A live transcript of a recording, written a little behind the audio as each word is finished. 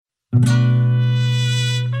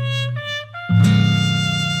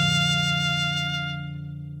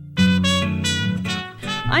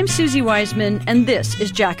I'm Susie Wiseman, and this is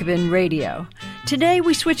Jacobin Radio. Today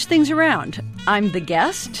we switch things around. I'm the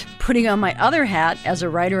guest, putting on my other hat as a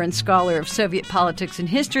writer and scholar of Soviet politics and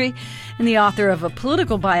history, and the author of a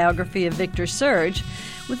political biography of Victor Serge,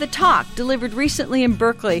 with a talk delivered recently in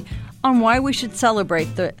Berkeley on why we should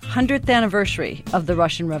celebrate the 100th anniversary of the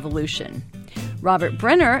Russian Revolution. Robert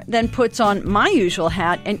Brenner then puts on my usual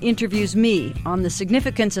hat and interviews me on the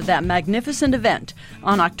significance of that magnificent event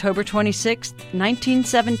on October 26,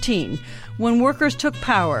 1917, when workers took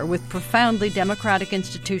power with profoundly democratic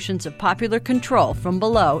institutions of popular control from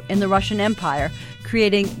below in the Russian Empire,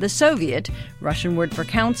 creating the Soviet, Russian word for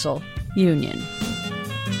council, Union.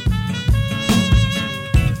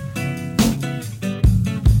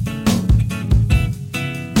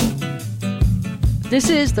 This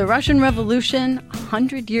is the Russian Revolution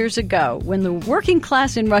 100 years ago, when the working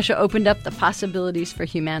class in Russia opened up the possibilities for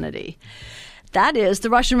humanity. That is the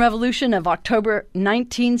Russian Revolution of October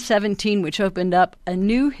 1917, which opened up a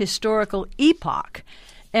new historical epoch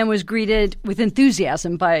and was greeted with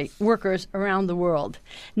enthusiasm by workers around the world.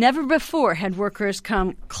 Never before had workers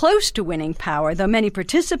come close to winning power, though many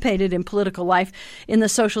participated in political life in the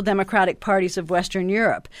social democratic parties of Western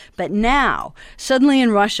Europe. But now, suddenly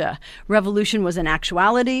in Russia, revolution was an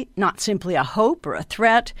actuality, not simply a hope or a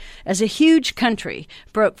threat, as a huge country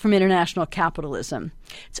broke from international capitalism.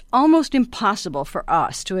 It's almost impossible for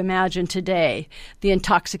us to imagine today the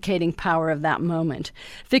intoxicating power of that moment.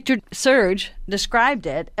 Victor Serge described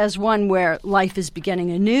it as one where life is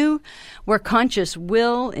beginning anew, where conscious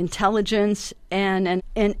will, intelligence, and an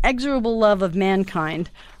inexorable love of mankind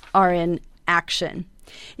are in action.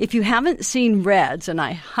 If you haven't seen Reds, and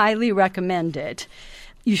I highly recommend it,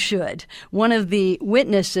 you should. One of the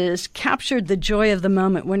witnesses captured the joy of the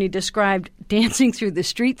moment when he described dancing through the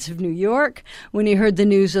streets of New York when he heard the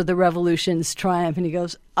news of the revolution's triumph. And he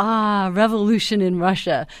goes, revolution in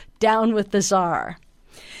Russia, down with the Tsar.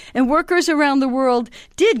 And workers around the world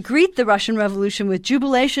did greet the Russian Revolution with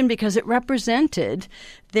jubilation because it represented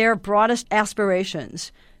their broadest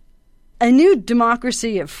aspirations. A new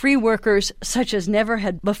democracy of free workers such as never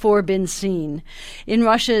had before been seen. In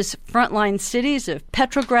Russia's frontline cities of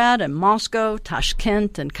Petrograd and Moscow,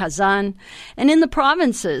 Tashkent and Kazan, and in the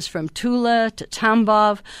provinces from Tula to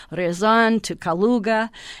Tambov, Ryazan to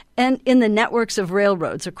Kaluga, and in the networks of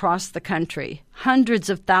railroads across the country. Hundreds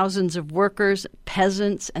of thousands of workers,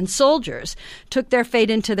 peasants, and soldiers took their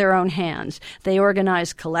fate into their own hands. They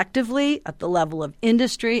organized collectively at the level of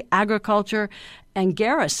industry, agriculture, and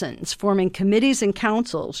garrisons, forming committees and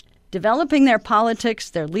councils, developing their politics,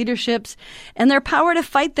 their leaderships, and their power to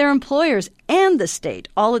fight their employers and the state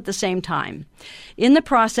all at the same time. In the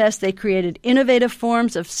process, they created innovative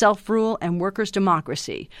forms of self-rule and workers'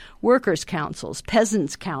 democracy, workers' councils,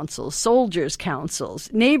 peasants' councils, soldiers'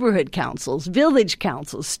 councils, neighborhood councils, village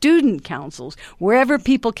councils, student councils, wherever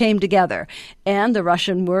people came together. And the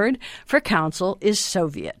Russian word for council is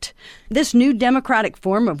Soviet. This new democratic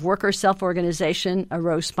form of worker self-organization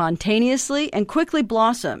arose spontaneously and quickly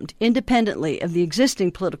blossomed independently of the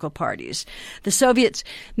existing political parties. The Soviets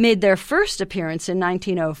made their first appearance in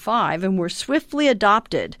 1905 and were swiftly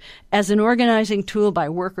adopted as an organizing tool by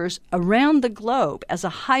workers around the globe as a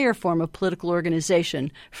higher form of political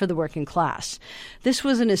organization for the working class. This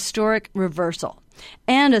was an historic reversal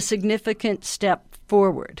and a significant step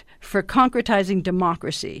forward for concretizing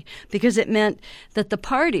democracy because it meant that the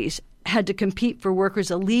parties had to compete for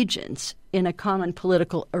workers' allegiance in a common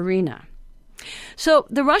political arena. So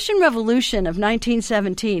the Russian Revolution of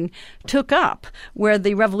 1917 took up where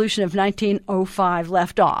the Revolution of 1905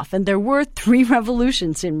 left off, and there were 3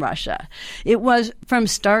 revolutions in Russia. It was, from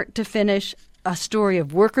start to finish, a story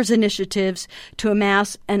of workers' initiatives to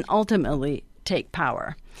amass and ultimately take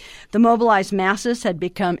power. The mobilized masses had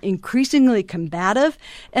become increasingly combative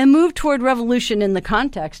and moved toward revolution in the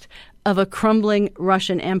context of a crumbling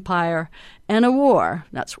Russian Empire and a war,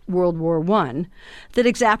 that's World War I, that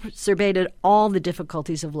exacerbated all the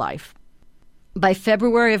difficulties of life. By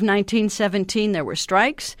February of 1917, there were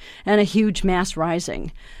strikes and a huge mass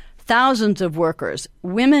rising. Thousands of workers,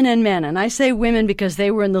 women and men, and I say women because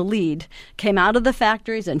they were in the lead, came out of the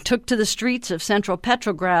factories and took to the streets of central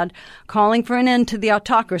Petrograd, calling for an end to the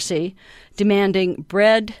autocracy, demanding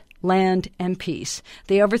bread, land, and peace.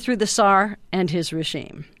 They overthrew the Tsar and his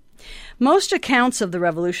regime. Most accounts of the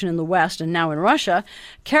revolution in the West and now in Russia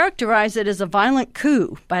characterize it as a violent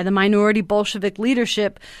coup by the minority Bolshevik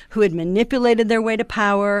leadership who had manipulated their way to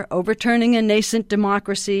power, overturning a nascent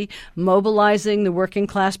democracy, mobilizing the working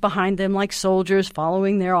class behind them like soldiers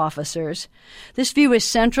following their officers. This view is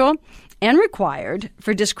central and required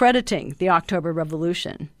for discrediting the October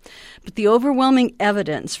Revolution. But the overwhelming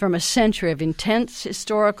evidence from a century of intense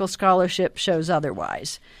historical scholarship shows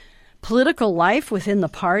otherwise. Political life within the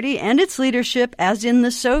party and its leadership, as in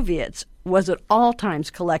the Soviets, was at all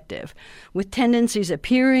times collective, with tendencies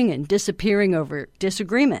appearing and disappearing over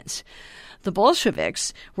disagreements. The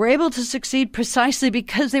Bolsheviks were able to succeed precisely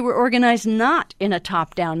because they were organized not in a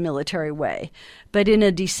top-down military way, but in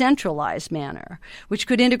a decentralized manner, which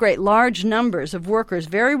could integrate large numbers of workers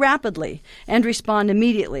very rapidly and respond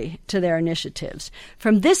immediately to their initiatives.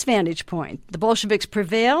 From this vantage point, the Bolsheviks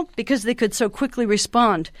prevailed because they could so quickly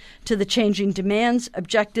respond to the changing demands,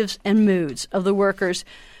 objectives, and moods of the workers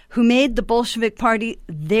who made the Bolshevik Party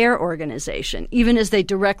their organization, even as they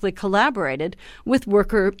directly collaborated with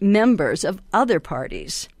worker members of other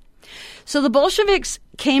parties. So the Bolsheviks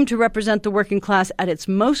came to represent the working class at its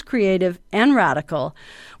most creative and radical,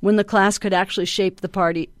 when the class could actually shape the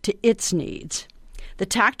party to its needs. The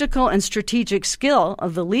tactical and strategic skill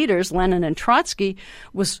of the leaders, Lenin and Trotsky,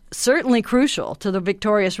 was certainly crucial to the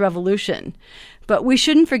victorious revolution. But we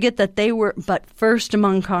shouldn't forget that they were but first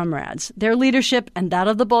among comrades. Their leadership and that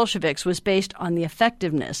of the Bolsheviks was based on the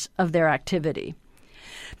effectiveness of their activity.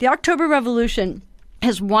 The October Revolution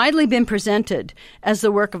has widely been presented as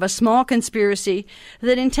the work of a small conspiracy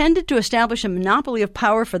that intended to establish a monopoly of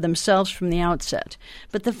power for themselves from the outset.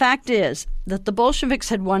 But the fact is that the Bolsheviks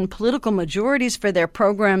had won political majorities for their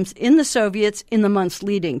programs in the Soviets in the months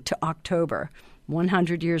leading to October,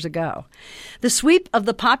 100 years ago. The sweep of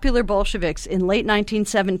the popular Bolsheviks in late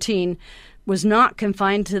 1917 was not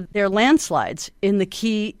confined to their landslides in the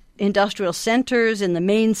key industrial centers in the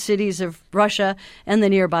main cities of Russia and the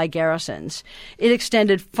nearby garrisons. It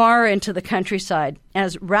extended far into the countryside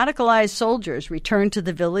as radicalized soldiers returned to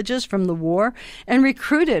the villages from the war and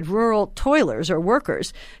recruited rural toilers or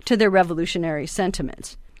workers to their revolutionary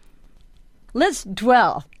sentiments. Let's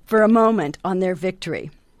dwell for a moment on their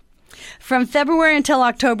victory. From February until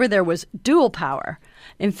October, there was dual power.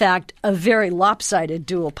 In fact, a very lopsided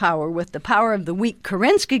dual power, with the power of the weak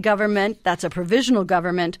Kerensky government, that's a provisional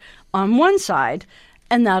government, on one side,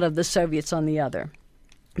 and that of the Soviets on the other.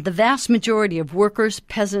 The vast majority of workers,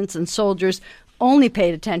 peasants, and soldiers only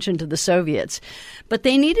paid attention to the Soviets, but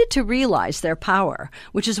they needed to realize their power,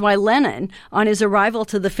 which is why Lenin, on his arrival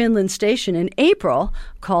to the Finland station in April,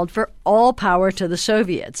 called for all power to the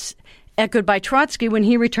Soviets, echoed by Trotsky when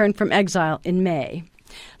he returned from exile in May.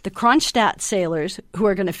 The Kronstadt sailors, who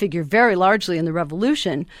are going to figure very largely in the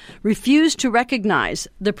revolution, refused to recognize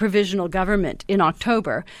the provisional government in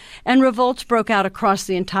October, and revolts broke out across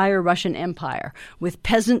the entire Russian Empire, with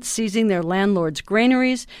peasants seizing their landlords'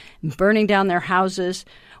 granaries and burning down their houses,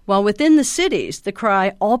 while within the cities, the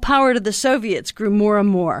cry, "All power to the Soviets," grew more and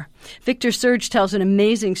more. Victor Serge tells an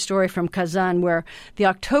amazing story from Kazan, where the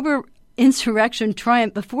October insurrection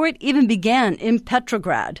triumphed before it even began in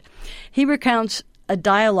Petrograd. He recounts a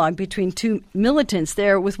dialogue between two militants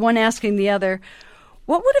there, with one asking the other,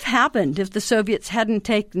 what would have happened if the Soviets hadn't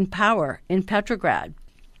taken power in Petrograd?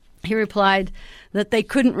 He replied that they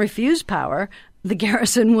couldn't refuse power. The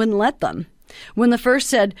garrison wouldn't let them. When the first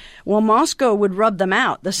said, well, Moscow would rub them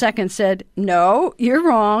out, the second said, no, you're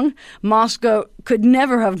wrong. Moscow could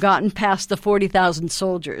never have gotten past the 40,000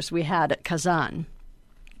 soldiers we had at Kazan.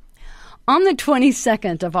 On the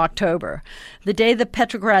 22nd of October, the day the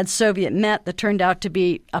Petrograd Soviet met that turned out to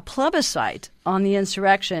be a plebiscite on the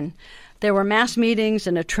insurrection, there were mass meetings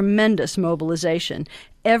and a tremendous mobilization.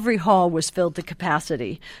 Every hall was filled to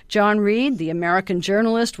capacity. John Reed, the American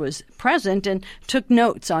journalist, was present and took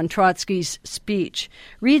notes on Trotsky's speech.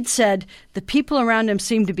 Reed said the people around him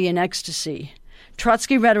seemed to be in ecstasy.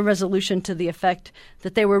 Trotsky read a resolution to the effect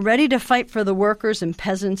that they were ready to fight for the workers and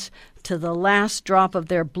peasants to the last drop of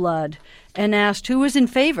their blood, and asked who was in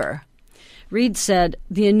favor. Reed said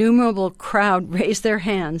the innumerable crowd raised their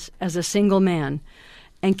hands as a single man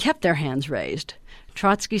and kept their hands raised.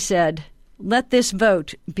 Trotsky said, let this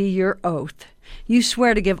vote be your oath. You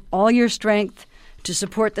swear to give all your strength to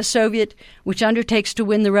support the Soviet, which undertakes to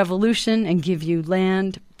win the revolution and give you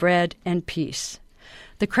land, bread, and peace.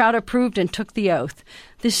 The crowd approved and took the oath.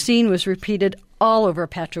 This scene was repeated all over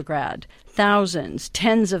Petrograd. Thousands,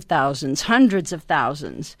 tens of thousands, hundreds of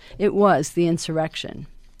thousands. It was the insurrection.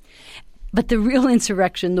 But the real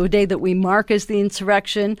insurrection, the day that we mark as the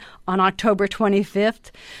insurrection on October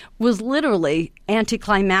 25th, was literally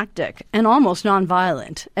anticlimactic and almost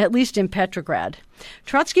nonviolent, at least in Petrograd.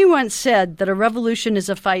 Trotsky once said that a revolution is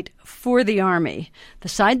a fight for the army. The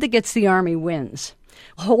side that gets the army wins.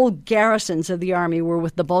 Whole garrisons of the army were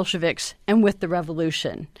with the Bolsheviks and with the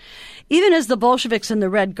revolution. Even as the Bolsheviks and the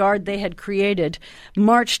Red Guard they had created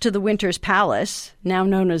marched to the Winter's Palace, now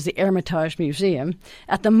known as the Hermitage Museum,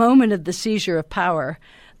 at the moment of the seizure of power,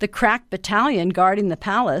 the crack battalion guarding the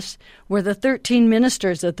palace, where the 13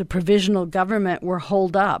 ministers of the provisional government were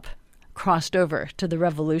holed up, crossed over to the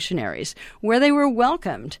revolutionaries, where they were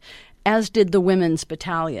welcomed, as did the women's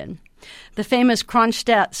battalion. The famous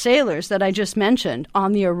Kronstadt sailors that I just mentioned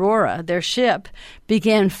on the Aurora, their ship,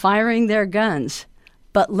 began firing their guns,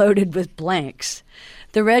 but loaded with blanks.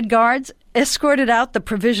 The Red Guards escorted out the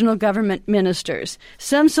provisional government ministers.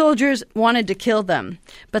 Some soldiers wanted to kill them,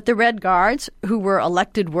 but the Red Guards, who were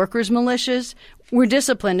elected workers' militias, were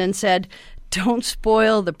disciplined and said, "Don't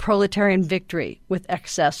spoil the proletarian victory with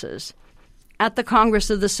excesses." At the Congress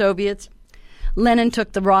of the Soviets, Lenin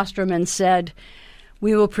took the rostrum and said,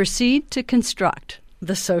 "We will proceed to construct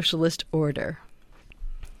the socialist order."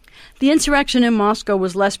 The insurrection in Moscow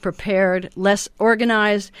was less prepared, less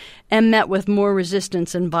organized, and met with more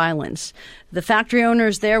resistance and violence. The factory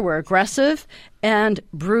owners there were aggressive and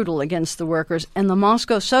brutal against the workers, and the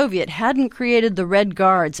Moscow Soviet hadn't created the Red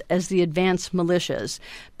Guards as the advanced militias.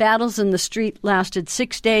 Battles in the street lasted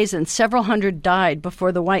 6 days, and several hundred died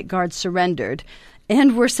before the White Guards surrendered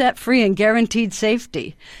and were set free and guaranteed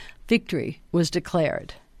safety. Victory was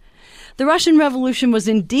declared. The Russian Revolution was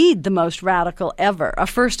indeed the most radical ever, a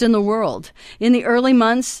first in the world. In the early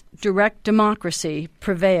months, direct democracy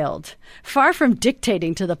prevailed. Far from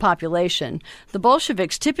dictating to the population, the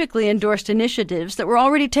Bolsheviks typically endorsed initiatives that were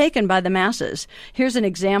already taken by the masses. Here's an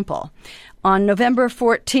example. On November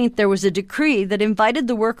 14th, there was a decree that invited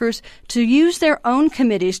the workers to use their own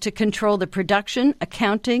committees to control the production,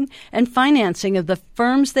 accounting, and financing of the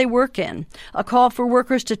firms they work in, a call for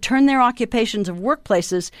workers to turn their occupations of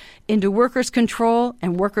workplaces into workers' control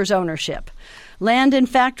and workers' ownership. Land and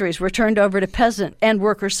factories were turned over to peasant and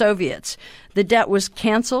worker Soviets. The debt was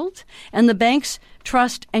canceled, and the banks,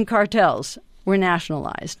 trust, and cartels were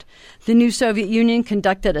nationalized. The new Soviet Union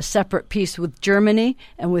conducted a separate peace with Germany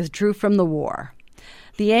and withdrew from the war.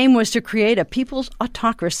 The aim was to create a people's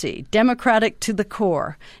autocracy, democratic to the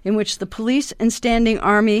core, in which the police and standing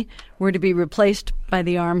army were to be replaced by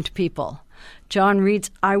the armed people. John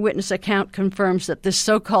Reed's eyewitness account confirms that this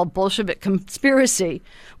so-called Bolshevik conspiracy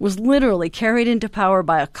was literally carried into power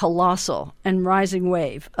by a colossal and rising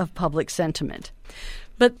wave of public sentiment.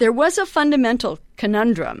 But there was a fundamental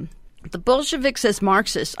conundrum. The Bolsheviks, as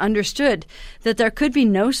Marxists, understood that there could be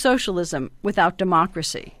no socialism without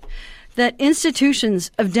democracy, that institutions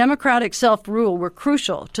of democratic self-rule were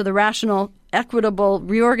crucial to the rational, equitable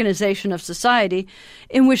reorganization of society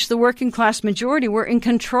in which the working-class majority were in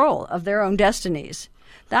control of their own destinies.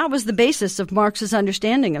 That was the basis of Marx's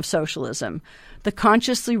understanding of socialism, the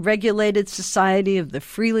consciously regulated society of the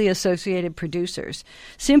freely associated producers.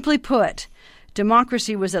 Simply put,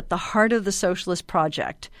 democracy was at the heart of the socialist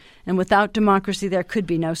project, and without democracy there could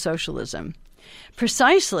be no socialism.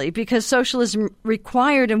 Precisely because socialism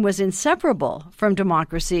required and was inseparable from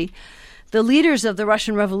democracy, the leaders of the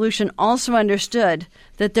Russian Revolution also understood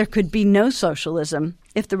that there could be no socialism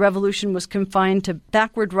if the revolution was confined to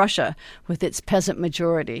backward Russia with its peasant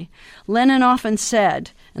majority. Lenin often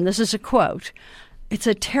said, and this is a quote, "It's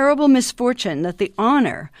a terrible misfortune that the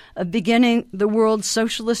honor of beginning the world's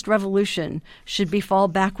socialist revolution should befall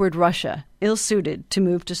backward Russia, ill-suited to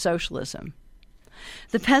move to socialism."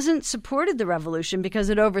 The peasants supported the revolution because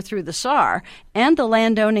it overthrew the Tsar and the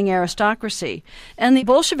landowning aristocracy, and the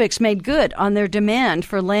Bolsheviks made good on their demand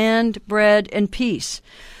for land, bread, and peace.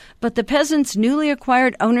 But the peasants' newly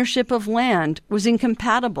acquired ownership of land was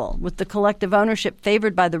incompatible with the collective ownership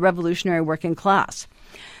favored by the revolutionary working class.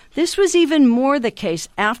 This was even more the case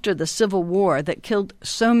after the Civil War that killed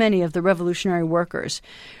so many of the revolutionary workers.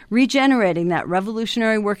 Regenerating that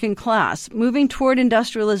revolutionary working class, moving toward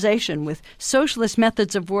industrialization with socialist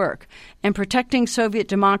methods of work, and protecting Soviet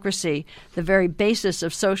democracy, the very basis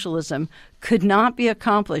of socialism, could not be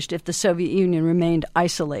accomplished if the Soviet Union remained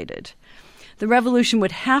isolated. The revolution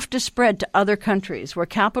would have to spread to other countries where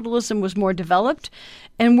capitalism was more developed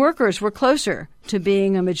and workers were closer to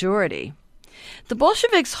being a majority. The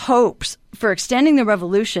Bolsheviks' hopes for extending the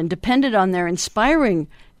revolution depended on their inspiring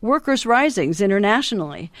workers' risings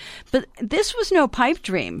internationally. But this was no pipe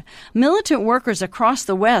dream. Militant workers across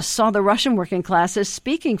the West saw the Russian working class as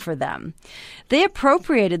speaking for them. They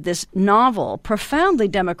appropriated this novel, profoundly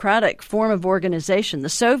democratic form of organization, the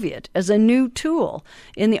Soviet, as a new tool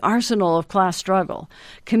in the arsenal of class struggle.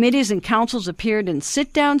 Committees and councils appeared in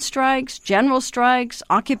sit-down strikes, general strikes,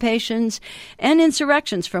 occupations, and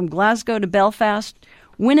insurrections from Glasgow to Belfast,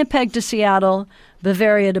 Winnipeg to Seattle,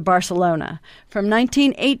 Bavaria to Barcelona. From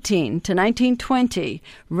 1918 to 1920,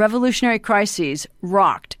 revolutionary crises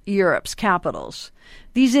rocked Europe's capitals.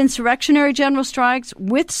 These insurrectionary general strikes,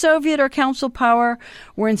 with Soviet or Council power,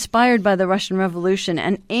 were inspired by the Russian Revolution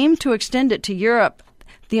and aimed to extend it to Europe,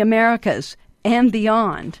 the Americas, and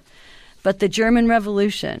beyond. But the German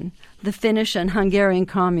Revolution, the Finnish and Hungarian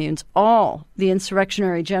communes, all the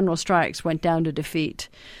insurrectionary general strikes went down to defeat.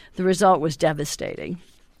 The result was devastating.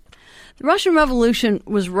 The Russian Revolution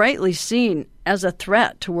was rightly seen as a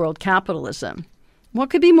threat to world capitalism.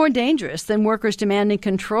 What could be more dangerous than workers demanding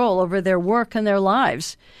control over their work and their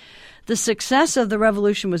lives? The success of the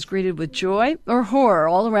revolution was greeted with joy or horror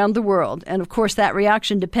all around the world, and of course that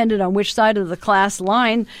reaction depended on which side of the class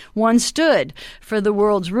line one stood. For the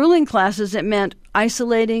world's ruling classes, it meant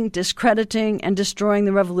isolating, discrediting, and destroying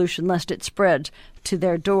the revolution lest it spread to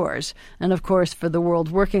their doors. And of course, for the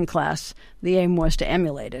world working class, the aim was to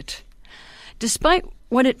emulate it. Despite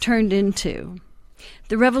what it turned into,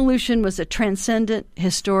 the revolution was a transcendent,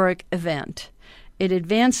 historic event. It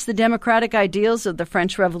advanced the democratic ideals of the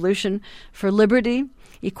French Revolution for liberty,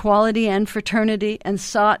 equality, and fraternity, and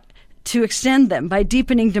sought to extend them by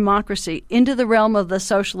deepening democracy into the realm of the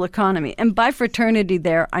social economy. And by fraternity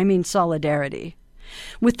there, I mean solidarity,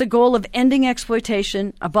 with the goal of ending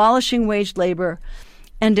exploitation, abolishing wage labor,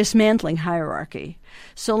 and dismantling hierarchy.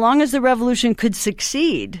 So long as the revolution could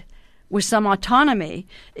succeed with some autonomy,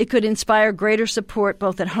 it could inspire greater support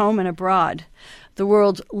both at home and abroad. The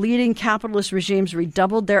world's leading capitalist regimes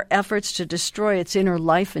redoubled their efforts to destroy its inner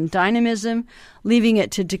life and dynamism, leaving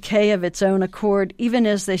it to decay of its own accord, even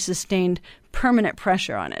as they sustained permanent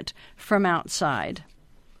pressure on it from outside.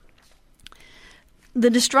 The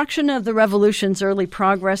destruction of the revolution's early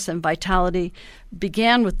progress and vitality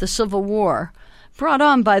began with the Civil War, brought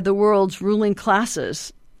on by the world's ruling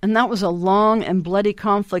classes. And that was a long and bloody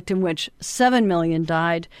conflict in which 7 million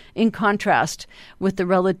died, in contrast with the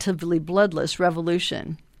relatively bloodless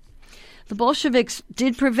revolution. The Bolsheviks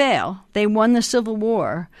did prevail. They won the Civil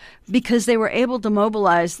War because they were able to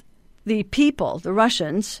mobilize the people, the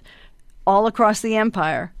Russians, all across the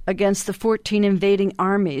empire against the 14 invading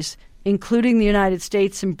armies, including the United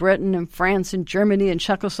States and Britain and France and Germany and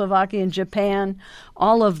Czechoslovakia and Japan,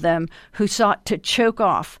 all of them who sought to choke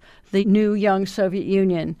off the new young Soviet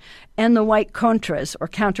Union and the white contras, or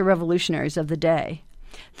counter-revolutionaries of the day.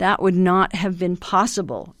 That would not have been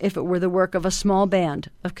possible if it were the work of a small band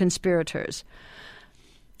of conspirators.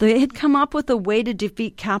 They had come up with a way to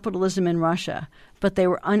defeat capitalism in Russia, but they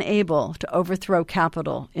were unable to overthrow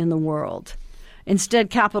capital in the world. Instead,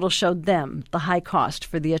 capital showed them the high cost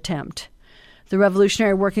for the attempt. The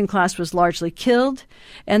revolutionary working class was largely killed,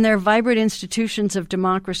 and their vibrant institutions of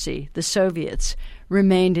democracy, the Soviets,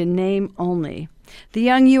 remained in name only. The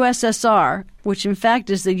young USSR, which in fact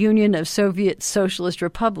is the Union of Soviet Socialist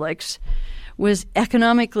Republics, was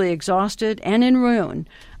economically exhausted and in ruin,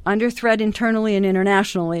 under threat internally and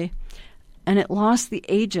internationally, and it lost the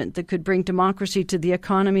agent that could bring democracy to the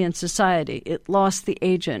economy and society. It lost the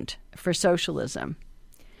agent for socialism.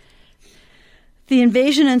 The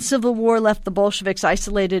invasion and civil war left the Bolsheviks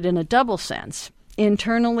isolated in a double sense,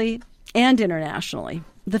 internally and internationally.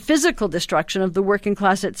 The physical destruction of the working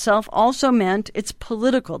class itself also meant its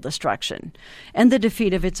political destruction and the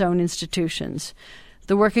defeat of its own institutions.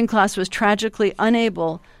 The working class was tragically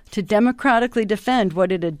unable to democratically defend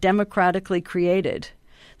what it had democratically created.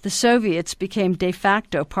 The Soviets became de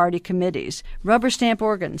facto party committees, rubber stamp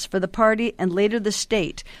organs for the party and later the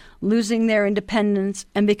state, losing their independence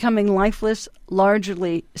and becoming lifeless,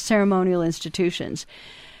 largely ceremonial institutions.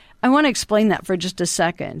 I want to explain that for just a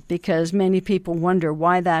second because many people wonder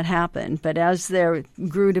why that happened. But as there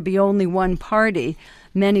grew to be only one party,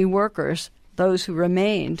 many workers, those who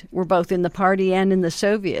remained, were both in the party and in the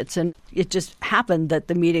Soviets. And it just happened that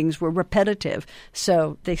the meetings were repetitive.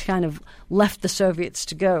 So they kind of left the Soviets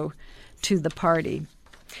to go to the party.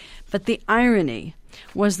 But the irony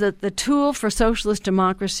was that the tool for socialist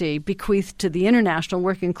democracy bequeathed to the international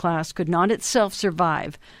working class could not itself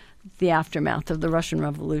survive the aftermath of the Russian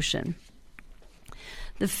Revolution.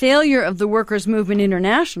 The failure of the workers' movement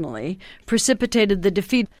internationally precipitated the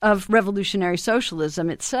defeat of revolutionary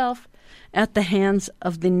socialism itself at the hands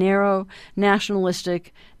of the narrow,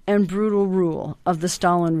 nationalistic, and brutal rule of the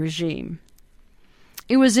Stalin regime.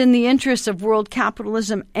 It was in the interests of world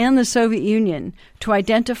capitalism and the Soviet Union to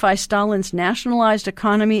identify Stalin's nationalized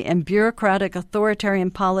economy and bureaucratic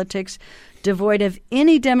authoritarian politics devoid of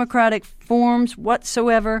any democratic forms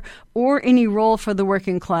whatsoever or any role for the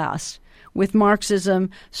working class, with Marxism,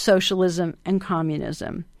 socialism, and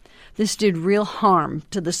communism. This did real harm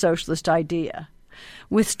to the socialist idea.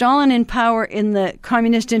 With Stalin in power in the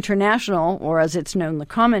Communist International, or as it's known, the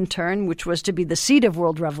Comintern, which was to be the seat of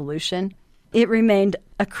world revolution, it remained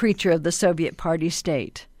a creature of the Soviet party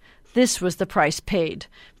state. This was the price paid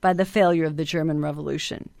by the failure of the German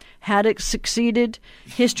Revolution. Had it succeeded,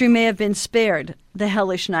 history may have been spared the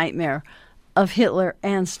hellish nightmare of Hitler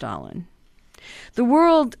and Stalin. The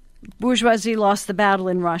world bourgeoisie lost the battle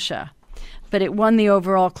in Russia, but it won the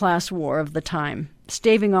overall class war of the time,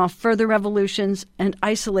 staving off further revolutions and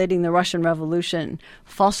isolating the Russian Revolution,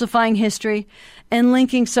 falsifying history, and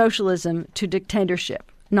linking socialism to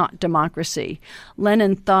dictatorship, not democracy.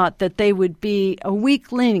 Lenin thought that they would be a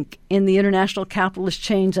weak link in the international capitalist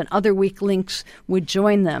chains and other weak links would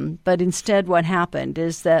join them. But instead what happened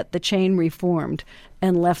is that the chain reformed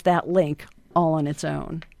and left that link all on its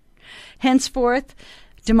own. Henceforth,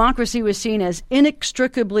 democracy was seen as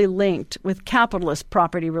inextricably linked with capitalist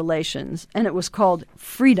property relations, and it was called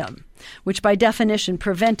freedom, which by definition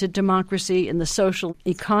prevented democracy in the social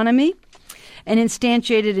economy and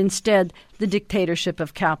instantiated instead the dictatorship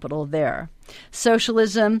of capital there.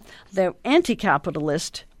 Socialism, though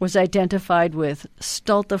anti-capitalist, was identified with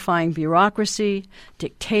stultifying bureaucracy,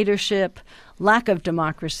 dictatorship, lack of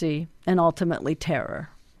democracy, and ultimately terror.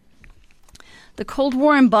 The Cold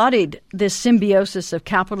War embodied this symbiosis of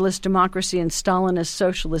capitalist democracy and Stalinist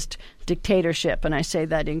socialist dictatorship, and I say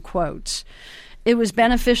that in quotes. It was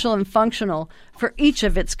beneficial and functional for each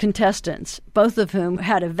of its contestants, both of whom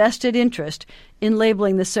had a vested interest in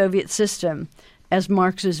labeling the Soviet system as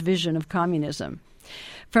Marx's vision of communism.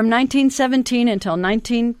 From 1917 until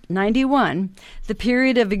 1991, the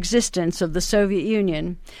period of existence of the Soviet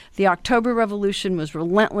Union, the October Revolution was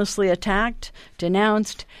relentlessly attacked,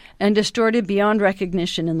 denounced, and distorted beyond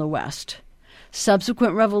recognition in the West.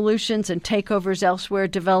 Subsequent revolutions and takeovers elsewhere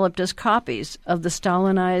developed as copies of the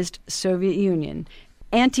Stalinized Soviet Union,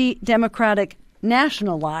 anti-democratic,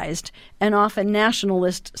 nationalized, and often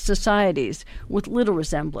nationalist societies with little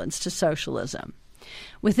resemblance to socialism.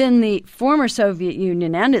 Within the former Soviet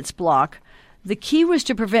Union and its bloc, the key was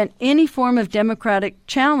to prevent any form of democratic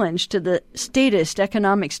challenge to the statist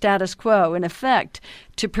economic status quo, in effect,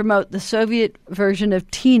 to promote the Soviet version of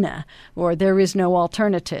TINA, or there is no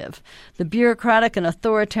alternative, the bureaucratic and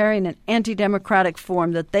authoritarian and anti-democratic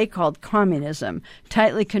form that they called communism,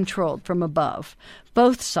 tightly controlled from above.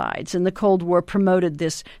 Both sides in the Cold War promoted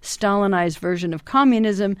this Stalinized version of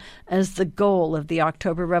communism as the goal of the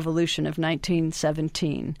October Revolution of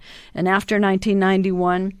 1917. And after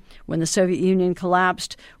 1991, when the Soviet Union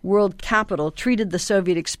collapsed, world capital treated the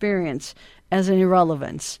Soviet experience as an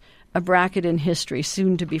irrelevance, a bracket in history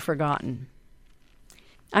soon to be forgotten.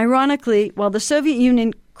 Ironically, while the Soviet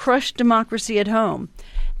Union crushed democracy at home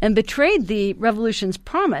and betrayed the revolution's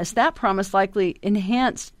promise, that promise likely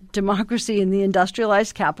enhanced democracy in the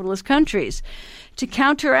industrialized capitalist countries. To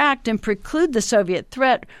counteract and preclude the Soviet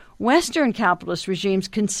threat, Western capitalist regimes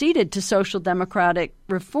conceded to social democratic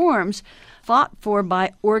reforms fought for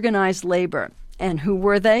by organized labor. And who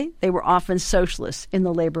were they? They were often socialists in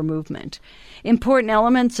the labor movement. Important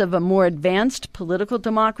elements of a more advanced political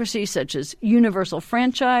democracy, such as universal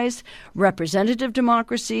franchise, representative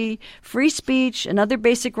democracy, free speech, and other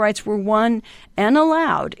basic rights were won and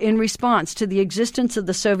allowed in response to the existence of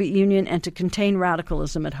the Soviet Union and to contain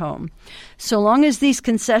radicalism at home. So long as these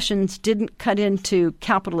concessions didn't cut into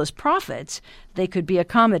capitalist profits, they could be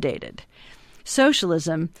accommodated.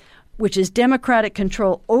 Socialism, which is democratic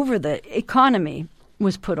control over the economy,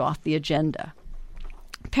 was put off the agenda.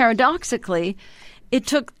 Paradoxically, it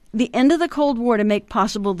took the end of the Cold War to make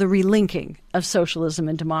possible the relinking of socialism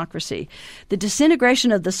and democracy. The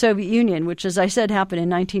disintegration of the Soviet Union, which, as I said, happened in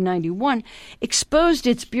 1991, exposed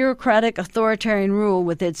its bureaucratic authoritarian rule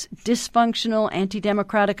with its dysfunctional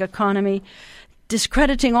anti-democratic economy,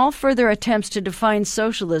 discrediting all further attempts to define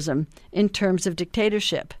socialism in terms of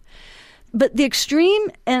dictatorship. But the extreme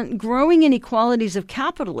and growing inequalities of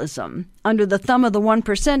capitalism under the thumb of the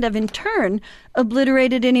 1% have in turn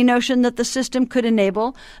obliterated any notion that the system could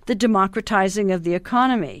enable the democratizing of the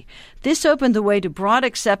economy. This opened the way to broad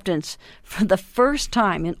acceptance for the first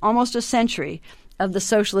time in almost a century of the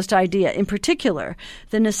socialist idea, in particular,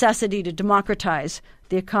 the necessity to democratize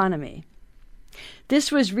the economy.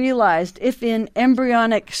 This was realized, if in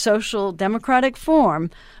embryonic social democratic form,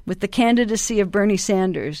 with the candidacy of Bernie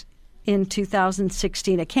Sanders in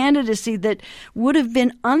 2016, a candidacy that would have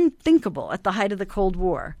been unthinkable at the height of the Cold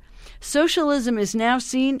War. Socialism is now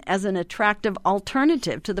seen as an attractive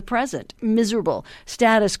alternative to the present miserable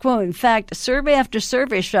status quo. In fact, survey after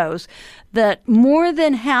survey shows that more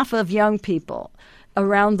than half of young people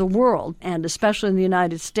around the world, and especially in the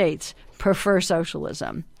United States, prefer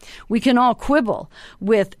socialism. We can all quibble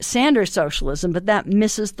with Sanders' socialism, but that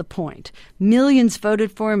misses the point. Millions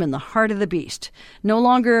voted for him in the heart of the beast, no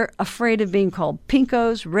longer afraid of being called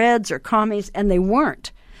pinkos, reds, or commies, and they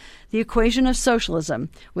weren't. The equation of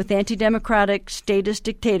socialism with anti-democratic statist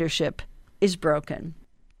dictatorship is broken.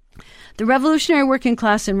 The revolutionary working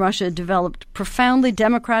class in Russia developed profoundly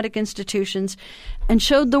democratic institutions and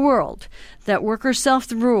showed the world that worker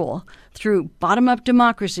self-rule through bottom-up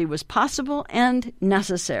democracy was possible and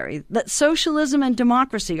necessary, that socialism and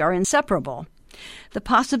democracy are inseparable. The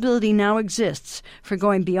possibility now exists for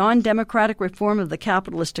going beyond democratic reform of the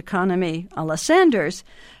capitalist economy a la Sanders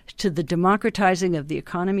to the democratizing of the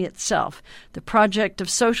economy itself, the project of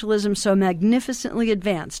socialism so magnificently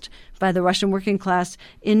advanced by the Russian working class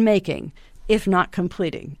in making, if not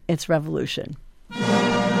completing, its revolution.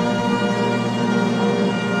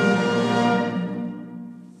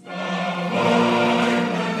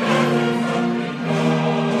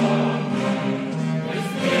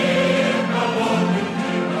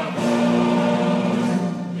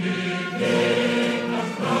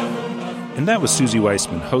 And that was Susie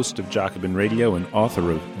Weissman, host of Jacobin Radio and author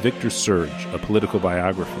of Victor Surge, A Political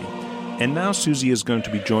Biography. And now Susie is going to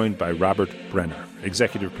be joined by Robert Brenner,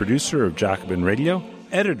 executive producer of Jacobin Radio,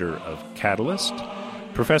 editor of Catalyst,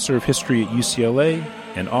 professor of history at UCLA,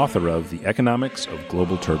 and author of The Economics of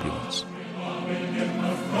Global Turbulence.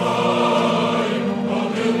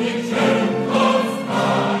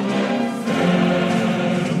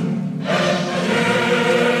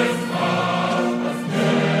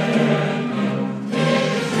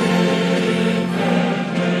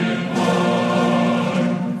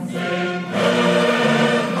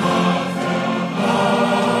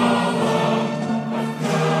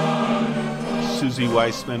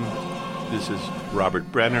 Weissman. This is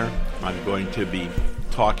Robert Brenner. I'm going to be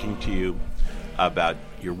talking to you about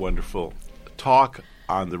your wonderful talk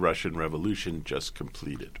on the Russian Revolution just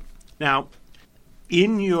completed. Now,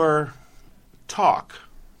 in your talk,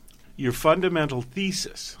 your fundamental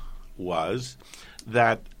thesis was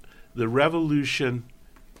that the revolution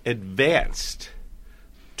advanced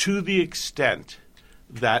to the extent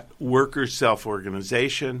that workers'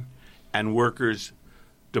 self-organization and workers'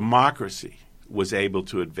 democracy was able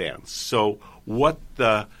to advance. So what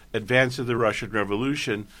the advance of the Russian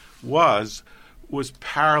Revolution was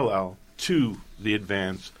parallel to the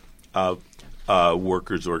advance of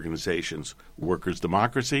workers' organizations, workers'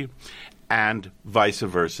 democracy, and vice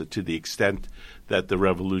versa, to the extent that the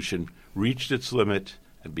revolution reached its limit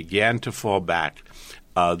and began to fall back,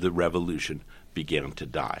 the revolution began to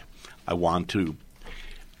die. I want to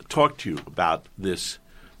talk to you about this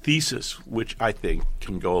thesis, which I think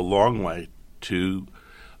can go a long way to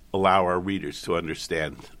allow our readers to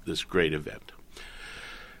understand this great event.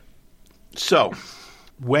 So,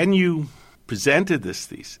 when you presented this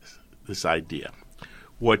thesis, this idea,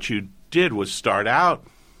 what you did was start out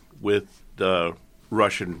with the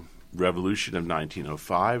Russian Revolution of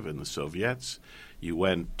 1905 and the Soviets. You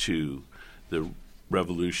went to the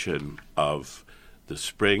revolution of the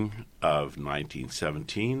spring of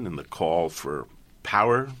 1917 and the call for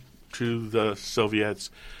power to the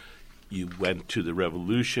Soviets. You went to the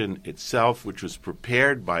revolution itself, which was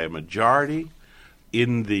prepared by a majority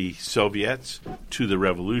in the Soviets to the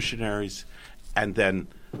revolutionaries, and then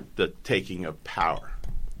the taking of power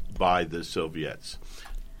by the Soviets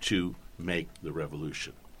to make the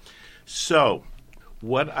revolution. So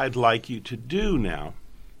what I'd like you to do now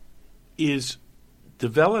is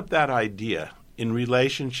develop that idea in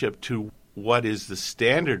relationship to what is the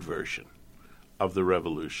standard version of the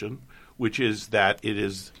revolution, which is that it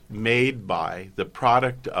is made by the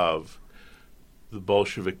product of the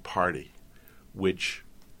Bolshevik Party, which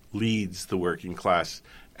leads the working class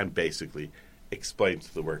and basically explains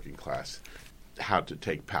to the working class how to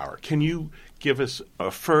take power. Can you give us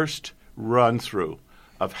a first run-through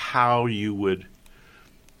of how you would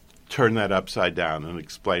turn that upside down and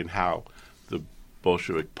explain how the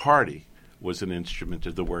Bolshevik Party was an instrument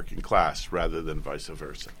of the working class rather than vice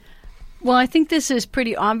versa? Well, I think this is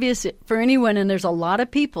pretty obvious for anyone, and there's a lot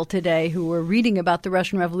of people today who are reading about the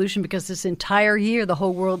Russian Revolution because this entire year the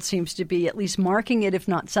whole world seems to be at least marking it, if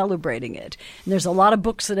not celebrating it. And there's a lot of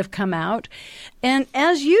books that have come out. And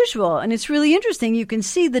as usual, and it's really interesting, you can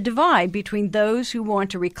see the divide between those who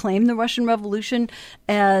want to reclaim the Russian Revolution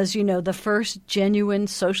as, you know, the first genuine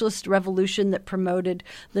socialist revolution that promoted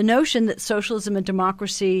the notion that socialism and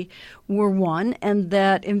democracy were one, and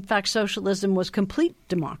that, in fact, socialism was complete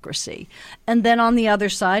democracy. And then on the other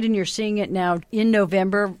side, and you're seeing it now in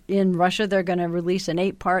November in Russia, they're going to release an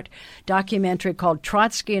 8-part documentary called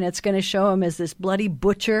Trotsky, and it's going to show him as this bloody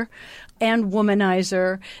butcher and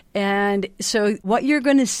womanizer. And so what you're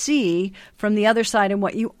going to see from the other side, and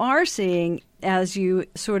what you are seeing, as you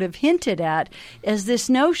sort of hinted at, is this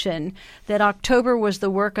notion that October was the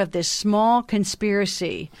work of this small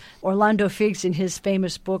conspiracy. Orlando Figes, in his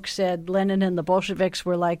famous book, said Lenin and the Bolsheviks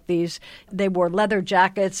were like these. They wore leather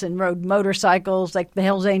jackets and rode motorcycles like the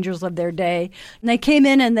Hells Angels of their day. And they came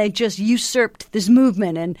in and they just usurped this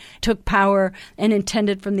movement and took power and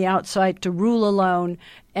intended from the outside to rule alone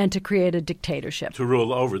and to create a dictatorship. To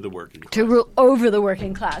rule over the working class. To rule over the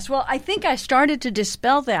working class. Well, I think I started to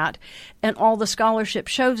dispel that, and all the scholarship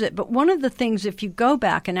shows it. But one of the things, if you go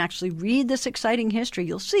back and actually read this exciting history,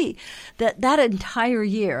 you'll see that that entire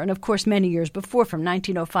year, and of course many years before, from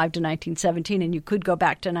 1905 to 1917, and you could go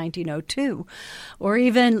back to 1902, or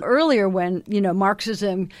even earlier when,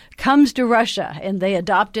 Marxism comes to Russia and they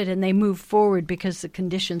adopt it and they move forward because the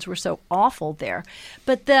conditions were so awful there.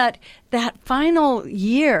 But that final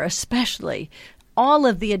year especially, all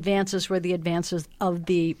of the advances were the advances of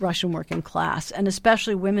the Russian working class, and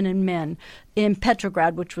especially women and men in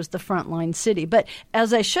Petrograd, which was the frontline city. But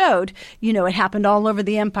as I showed, it happened all over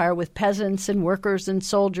the empire with peasants and workers and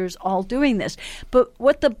soldiers all doing this. But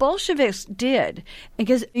what the Bolsheviks did,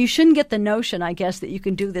 because you shouldn't get the notion, I guess, that you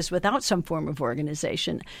can do this without some form of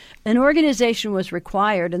organization. An organization was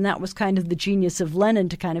required, and that was kind of the genius of Lenin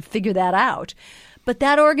to kind of figure that out. But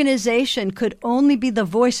that organization could only be the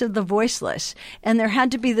voice of the voiceless. And there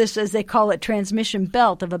had to be this, as they call it, transmission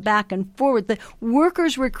belt of a back and forward. The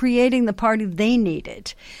workers were creating the party they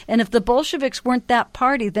needed. And if the Bolsheviks weren't that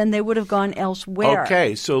party, then they would have gone elsewhere.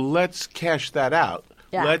 Okay, so let's cash that out.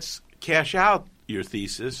 Yeah. Let's cash out your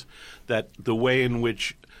thesis that the way in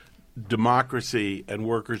which democracy and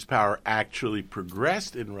workers' power actually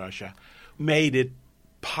progressed in Russia made it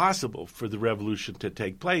possible for the revolution to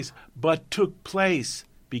take place, but took place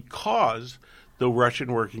because the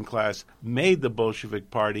Russian working class made the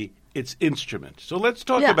Bolshevik Party its instrument. So let's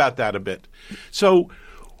talk about that a bit. So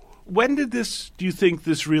when do you think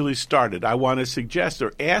this really started? I want to suggest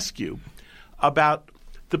or ask you about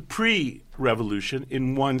the pre-revolution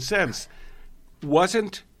in one sense.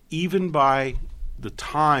 Wasn't, even by the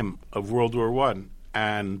time of World War I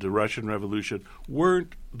and the Russian Revolution,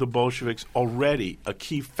 weren't the Bolsheviks already a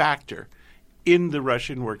key factor in the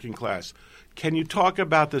Russian working class? Can you talk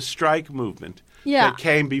about the strike movement that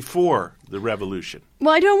came before the revolution?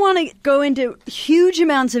 Well, I don't want to go into huge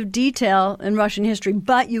amounts of detail in Russian history,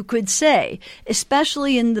 but you could say,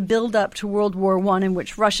 especially in the build-up to World War I, in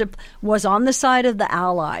which Russia was on the side of the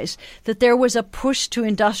Allies, that there was a push to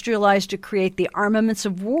industrialize, to create the armaments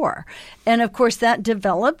of war. And, of course, that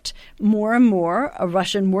developed more and more a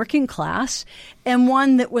Russian working class, and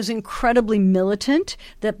one that was incredibly militant,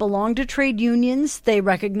 that belonged to trade unions. They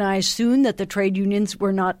recognized soon that the trade unions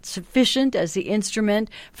were not sufficient as the instrument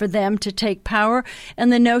for them to take power.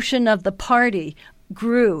 And the notion of the party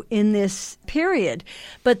grew in this period,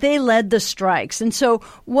 but they led the strikes. And so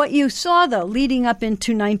what you saw, though, leading up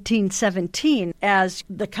into 1917, as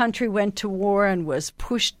the country went to war and was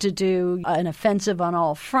pushed to do an offensive on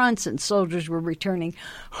all fronts, and soldiers were returning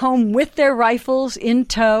home with their rifles in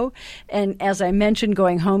tow, and as I mentioned,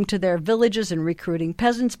 going home to their villages and recruiting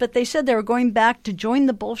peasants, but they said they were going back to join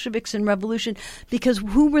the Bolsheviks in revolution, because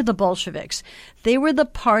who were the Bolsheviks? They were the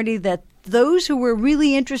party that those who were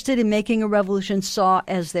really interested in making a revolution saw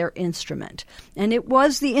as their instrument. And it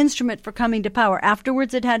was the instrument for coming to power.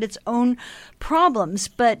 Afterwards, it had its own problems.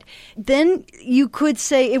 But then you could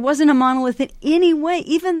say it wasn't a monolith in any way.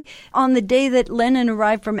 Even on the day that Lenin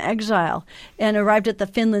arrived from exile and arrived at the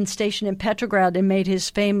Finland station in Petrograd and made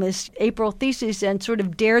his famous April thesis and sort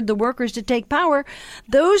of dared the workers to take power,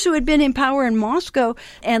 those who had been in power in Moscow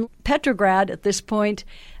and Petrograd at this point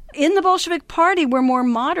in the Bolshevik Party were more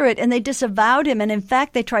moderate, and they disavowed him. And in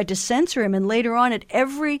fact, they tried to censor him. And later on, at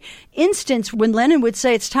every instance, when Lenin would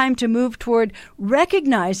say it's time to move toward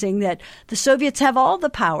recognizing that the Soviets have all the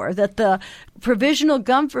power, that the provisional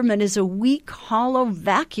government is a weak, hollow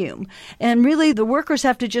vacuum, and really the workers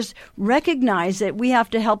have to just recognize that we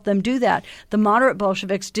have to help them do that. The moderate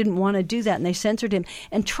Bolsheviks didn't want to do that, and they censored him.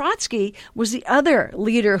 And Trotsky was the other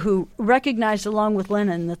leader who recognized, along with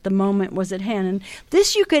Lenin, that the moment was at hand. And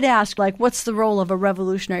this you could ask, like, what's the role of a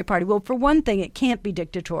revolutionary party? Well, for one thing, it can't be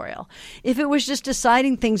dictatorial. If it was just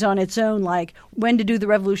deciding things on its own, like when to do the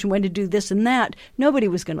revolution, when to do this and that, nobody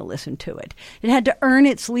was going to listen to it. It had to earn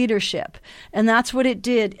its leadership. And that's what it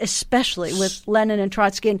did, especially with Lenin and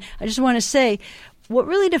Trotsky. And I just want to say, What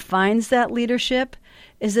really defines that leadership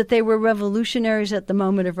is that they were revolutionaries at the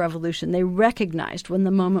moment of revolution. They recognized when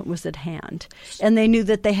the moment was at hand. And they knew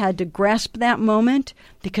that they had to grasp that moment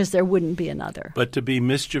because there wouldn't be another. But to be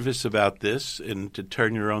mischievous about this and to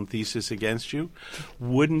turn your own thesis against you,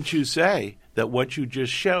 wouldn't you say that what you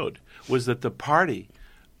just showed was that the party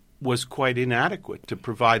was quite inadequate to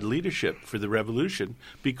provide leadership for the revolution?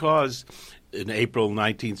 Because in April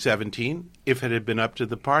 1917, if it had been up to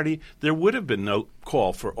the party, there would have been no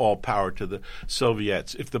call for all power to the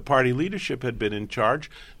Soviets. If the party leadership had been in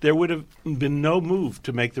charge, there would have been no move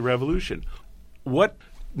to make the revolution. What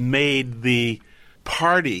made the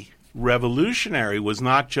party revolutionary was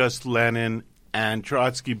not just Lenin and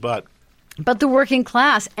Trotsky, but the working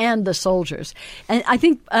class and the soldiers. And I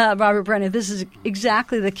think, Robert Brenner, this is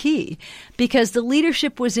exactly the key, because the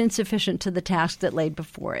leadership was insufficient to the task that laid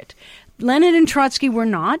before it. Lenin and Trotsky were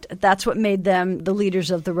not. That's what made them the leaders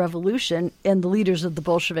of the revolution and the leaders of the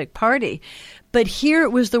Bolshevik Party. But here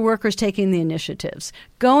it was the workers taking the initiatives,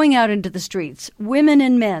 going out into the streets, women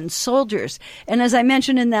and men, soldiers. And as I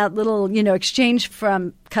mentioned in that little, exchange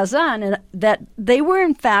from Kazan, that they were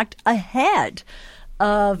in fact ahead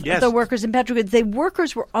of the workers in Petrograd. The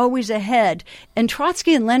workers were always ahead. And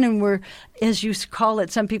Trotsky and Lenin were, as you call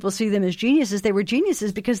it, some people see them as geniuses. They were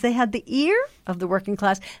geniuses because they had the ear of the working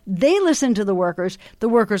class. They listened to the workers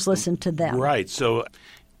listened to them. Right. So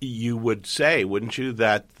you would say, wouldn't you,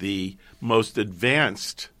 that the most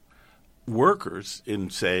advanced workers in,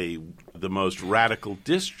 say, the most radical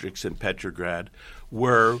districts in Petrograd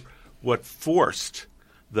were what forced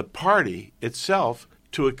the party itself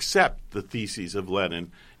to accept the theses of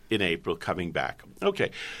Lenin in April coming back.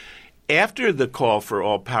 Okay. After the call for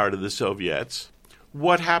all power to the Soviets,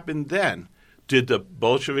 what happened then? Did the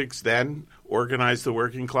Bolsheviks then organize the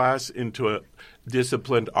working class into a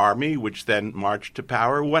disciplined army, which then marched to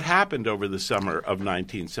power? What happened over the summer of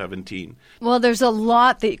 1917? Well, there's a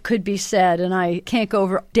lot that could be said, and I can't go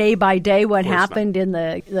over day by day what happened in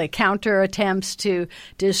the counter attempts to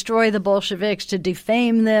destroy the Bolsheviks, to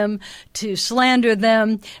defame them, to slander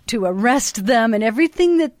them, to arrest them, and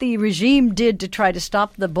everything that the regime did to try to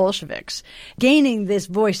stop the Bolsheviks gaining this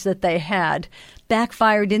voice that they had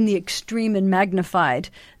backfired in the extreme and magnified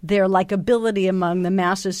their likability among the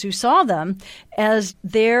masses who saw them as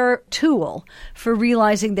their tool for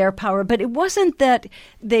realizing their power. But it wasn't that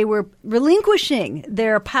they were relinquishing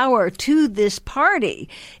their power to this party.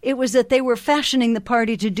 It was that they were fashioning the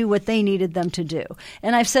party to do what they needed them to do.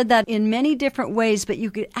 And I've said that in many different ways, but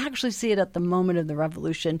you could actually see it at the moment of the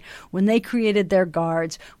revolution when they created their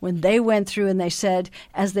guards, when they went through and they said,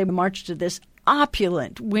 as they marched to this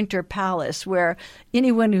opulent Winter Palace where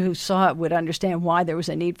anyone who saw it would understand why there was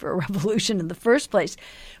a need for a revolution in the first place.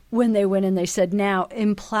 When they went in, they said, now,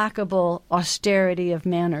 implacable austerity of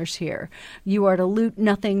manners here. You are to loot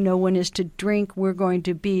nothing. No one is to drink. We're going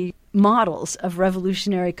to be models of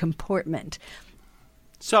revolutionary comportment.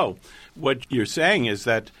 So what you're saying is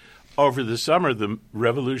that over the summer, the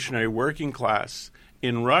revolutionary working class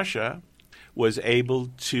in Russia was able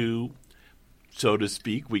to, so to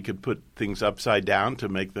speak, we could put things upside down to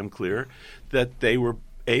make them clear, that they were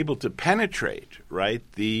able to penetrate, right,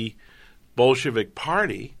 the Bolshevik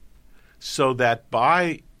Party, so that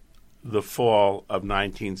by the fall of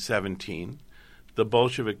 1917, the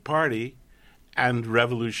Bolshevik Party and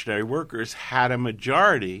revolutionary workers had a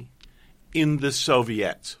majority in the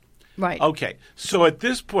Soviets. Right. Okay. So at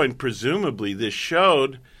this point, presumably, this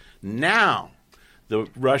showed now the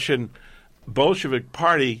Russian Bolshevik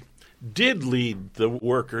Party did lead the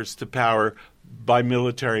workers to power by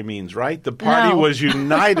military means, right? The party was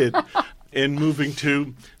united in moving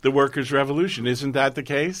to the workers' revolution. Isn't that the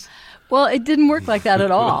case? Well, it didn't work like that at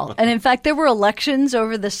all. And in fact, there were elections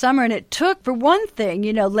over the summer, and it took, for one thing,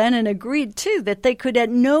 Lenin agreed, too, that they could at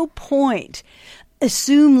no point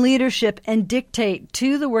assume leadership and dictate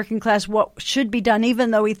to the working class what should be done,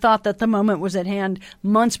 even though he thought that the moment was at hand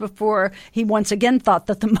months before he once again thought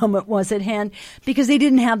that the moment was at hand, because they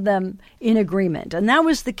didn't have them in agreement. And that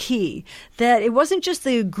was the key, that it wasn't just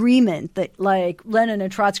the agreement that, like Lenin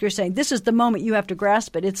and Trotsky are saying, this is the moment, you have to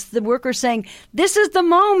grasp it. It's the workers saying, this is the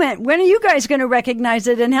moment. When are you guys going to recognize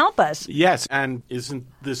it and help us? Yes, and isn't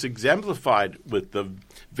this exemplified with the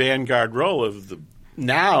vanguard role of the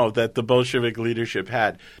now that the Bolshevik leadership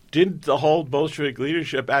had? Didn't the whole Bolshevik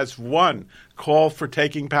leadership as one call for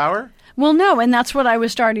taking power? Well, no, and that's what I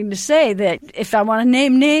was starting to say, that if I want to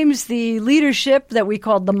name names, the leadership that we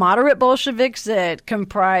called the moderate Bolsheviks that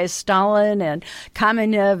comprised Stalin and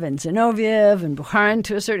Kamenev and Zinoviev and Bukharin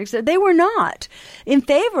to a certain extent, they were not in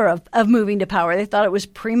favor of moving to power. They thought it was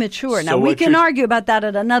premature. Now, we can argue about that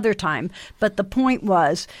at another time, but the point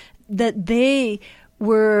was that they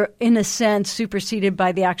were, in a sense, superseded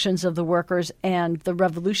by the actions of the workers and the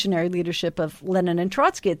revolutionary leadership of Lenin and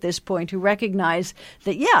Trotsky at this point, who recognized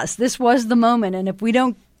that, yes, this was the moment, and if we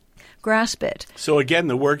don't grasp it. So again,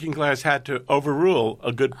 the working class had to overrule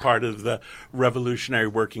a good part of the revolutionary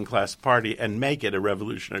working class party and make it a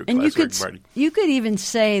revolutionary class working party. You could even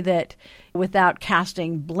say that, without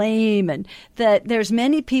casting blame, and that there's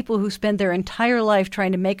many people who spend their entire life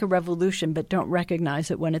trying to make a revolution but don't recognize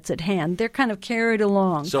it when it's at hand. They're kind of carried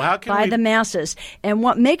along by the masses. And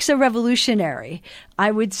what makes a revolutionary, I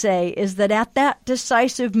would say, is that at that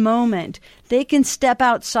decisive moment, they can step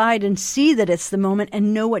outside and see that it's the moment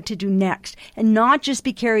and know what to do next, and not just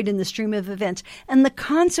be carried in the stream of events. And the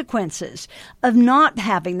consequences of not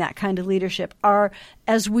having that kind of leadership are,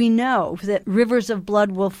 as we know, that rivers of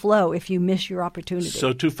blood will flow if you miss your opportunity.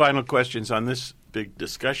 So 2 final questions on this big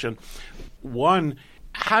discussion. One,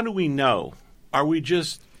 how do we know? Are we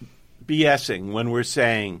just BSing when we're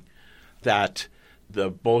saying that the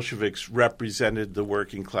Bolsheviks represented the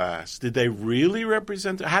working class? Did they really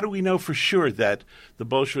represent? How do we know for sure that the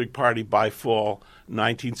Bolshevik Party by fall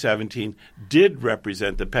 1917 did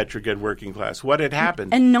represent the Petrograd working class? What had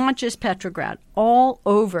happened? And not just Petrograd, all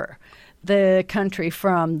over the country,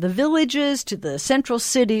 from the villages to the central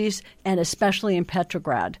cities, and especially in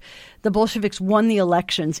Petrograd. The Bolsheviks won the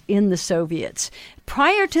elections in the Soviets.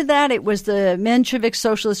 Prior to that, it was the Menshevik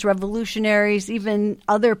Socialist Revolutionaries, even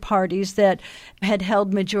other parties that had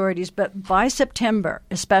held majorities. But by September,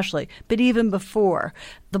 especially, but even before,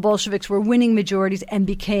 the Bolsheviks were winning majorities and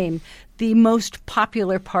became the most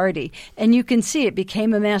popular party. And you can see it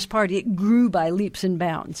became a mass party. It grew by leaps and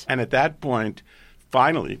bounds. And at that point,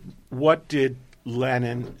 finally, what did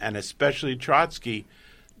Lenin and especially Trotsky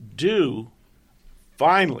do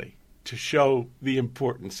finally to show the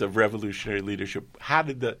importance of revolutionary leadership? How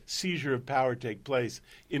did the seizure of power take place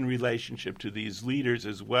in relationship to these leaders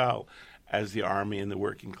as well as the army and the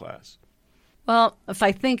working class? Well, if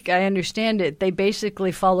I think I understand it, they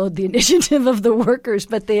basically followed the initiative of the workers,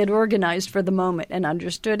 but they had organized for the moment and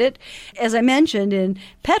understood it. As I mentioned, in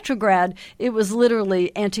Petrograd, it was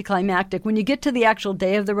literally anticlimactic. When you get to the actual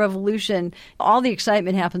day of the revolution, all the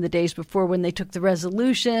excitement happened the days before when they took the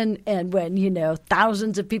resolution and when,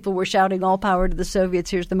 thousands of people were shouting, "All power to the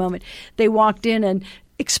Soviets, here's the moment." They walked in and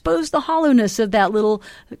exposed the hollowness of that little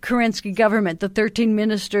Kerensky government. The 13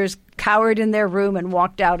 ministers cowered in their room and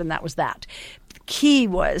walked out, and that was that. The key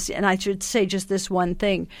was, and I should say just this one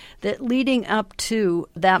thing, that leading up to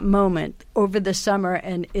that moment over the summer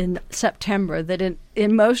and in September, that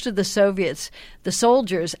in most of the Soviets, the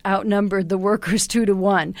soldiers outnumbered the workers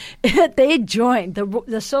 2-1. They joined.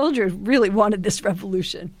 The soldiers really wanted this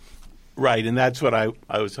revolution. Right, and that's what I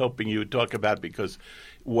was hoping you would talk about, because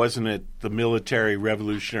wasn't it the military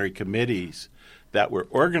revolutionary committees that were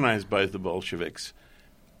organized by the Bolsheviks,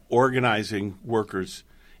 organizing workers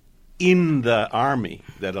in the army,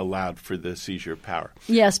 that allowed for the seizure of power?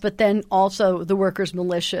 Yes, but then also the workers'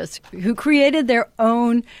 militias, who created their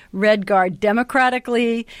own Red Guard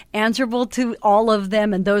democratically, answerable to all of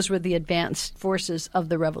them, and those were the advanced forces of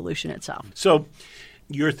the revolution itself. So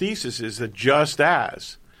your thesis is that just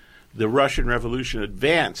as the Russian Revolution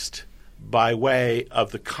advanced by way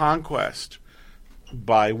of the conquest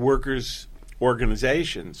by workers'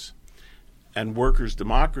 organizations and workers'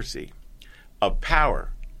 democracy of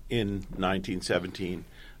power in 1917,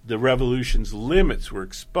 the revolution's limits were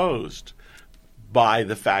exposed by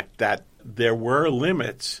the fact that there were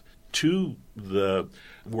limits to the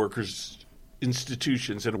workers'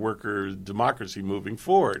 institutions and worker democracy moving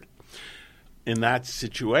forward. In that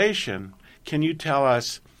situation, can you tell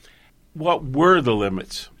us what were the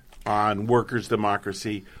limits on workers'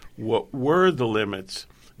 democracy? What were the limits,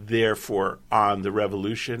 therefore, on the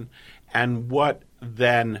revolution? And what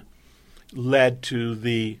then led to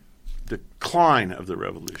the decline of the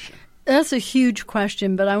revolution? That's a huge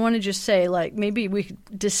question, but I want to just say, maybe we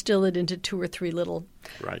could distill it into 2 or 3 little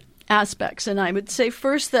aspects. And I would say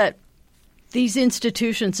first that these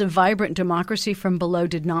institutions of vibrant democracy from below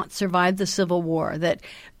did not survive the Civil War, that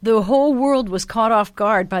the whole world was caught off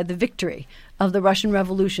guard by the victory of the Russian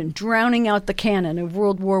Revolution, drowning out the cannon of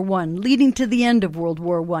World War I, leading to the end of World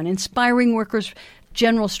War I, inspiring workers'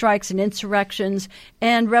 general strikes and insurrections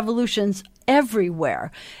and revolutions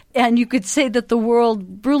everywhere. And you could say that the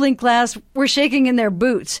world ruling class were shaking in their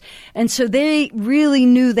boots. And so they really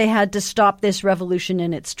knew they had to stop this revolution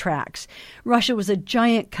in its tracks. Russia was a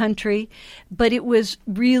giant country, but it was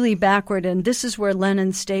really backward. And this is where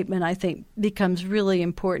Lenin's statement, I think, becomes really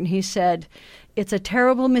important. He said, "It's a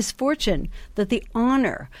terrible misfortune that the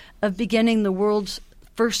honor of beginning the world's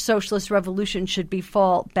first socialist revolution should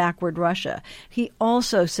befall backward Russia. He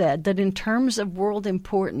also said that in terms of world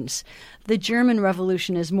importance, the German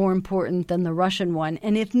Revolution is more important than the Russian one,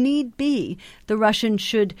 and if need be, the Russians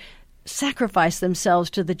should sacrifice themselves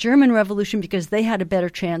to the German Revolution because they had a better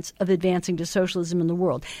chance of advancing to socialism in the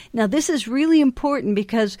world. Now, this is really important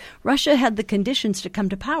because Russia had the conditions to come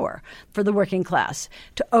to power for the working class,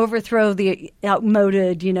 to overthrow the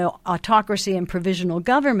outmoded, autocracy and provisional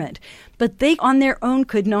government. But they, on their own,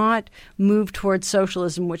 could not move towards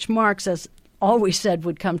socialism, which Marx, as always said,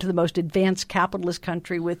 would come to the most advanced capitalist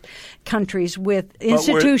countries with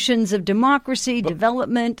institutions of democracy,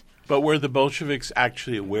 development. But were the Bolsheviks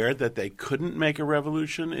actually aware that they couldn't make a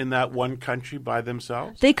revolution in that one country by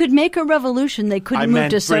themselves? They could make a revolution. They couldn't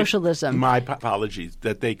move to socialism. My apologies,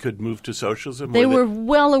 that they could move to socialism? They were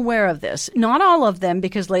well aware of this. Not all of them,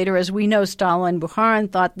 because later, as we know, Stalin and Bukharin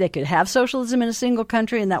thought they could have socialism in a single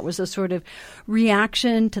country, and that was a sort of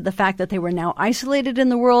reaction to the fact that they were now isolated in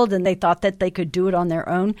the world, and they thought that they could do it on their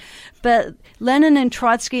own. But Lenin and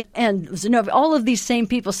Trotsky and Zinoviev, all of these same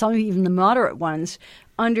people, some even the moderate ones,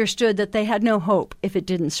 understood that they had no hope if it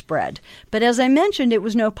didn't spread. But as I mentioned, it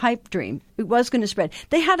was no pipe dream. It was going to spread.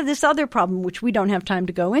 They had this other problem, which we don't have time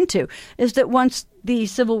to go into, is that once the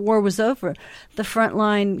Civil War was over, the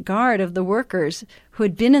frontline guard of the workers who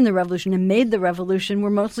had been in the revolution and made the revolution were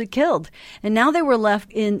mostly killed. And now they were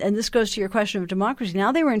left in, and this goes to your question of democracy,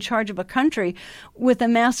 now they were in charge of a country with a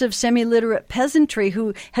massive semi-literate peasantry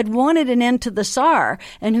who had wanted an end to the Tsar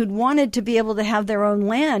and who'd wanted to be able to have their own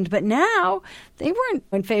land. But now they weren't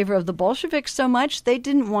in favor of the Bolsheviks so much. They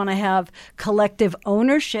didn't want to have collective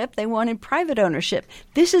ownership. They wanted private ownership.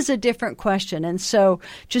 This is a different question. And so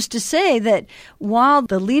just to say that while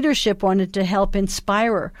the leadership wanted to help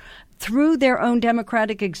inspire through their own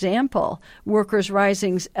democratic example, workers'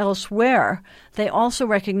 risings elsewhere, they also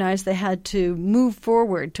recognized they had to move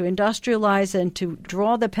forward, to industrialize and to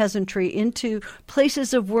draw the peasantry into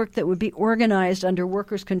places of work that would be organized under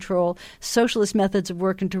workers' control, socialist methods of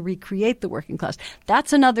work, and to recreate the working class.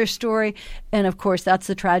 That's another story, and of course that's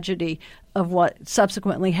the tragedy of what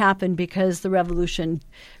subsequently happened because the revolution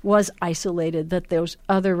was isolated, that those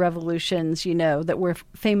other revolutions, that were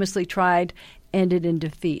famously tried ended in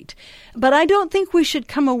defeat. But I don't think we should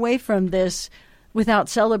come away from this without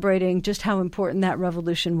celebrating just how important that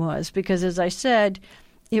revolution was, because as I said,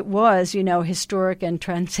 it was, historic and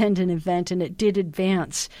transcendent event, and it did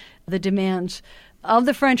advance the demands of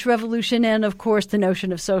the French Revolution and, of course, the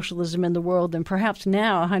notion of socialism in the world. And perhaps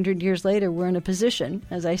now, 100 years later, we're in a position,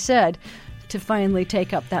 as I said, to finally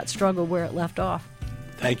take up that struggle where it left off.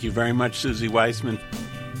 Thank you very much, Susie Weissman.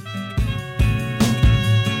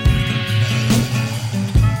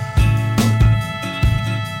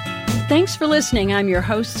 Thanks for listening. I'm your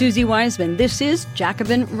host, Susie Weissman. This is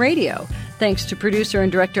Jacobin Radio. Thanks to producer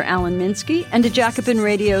and director Alan Minsky and to Jacobin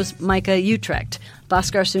Radio's Micah Utrecht.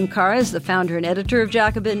 Bhaskar Sunkara is the founder and editor of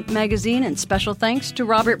Jacobin Magazine, and special thanks to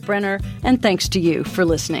Robert Brenner, and thanks to you for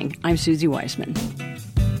listening. I'm Susie Weissman.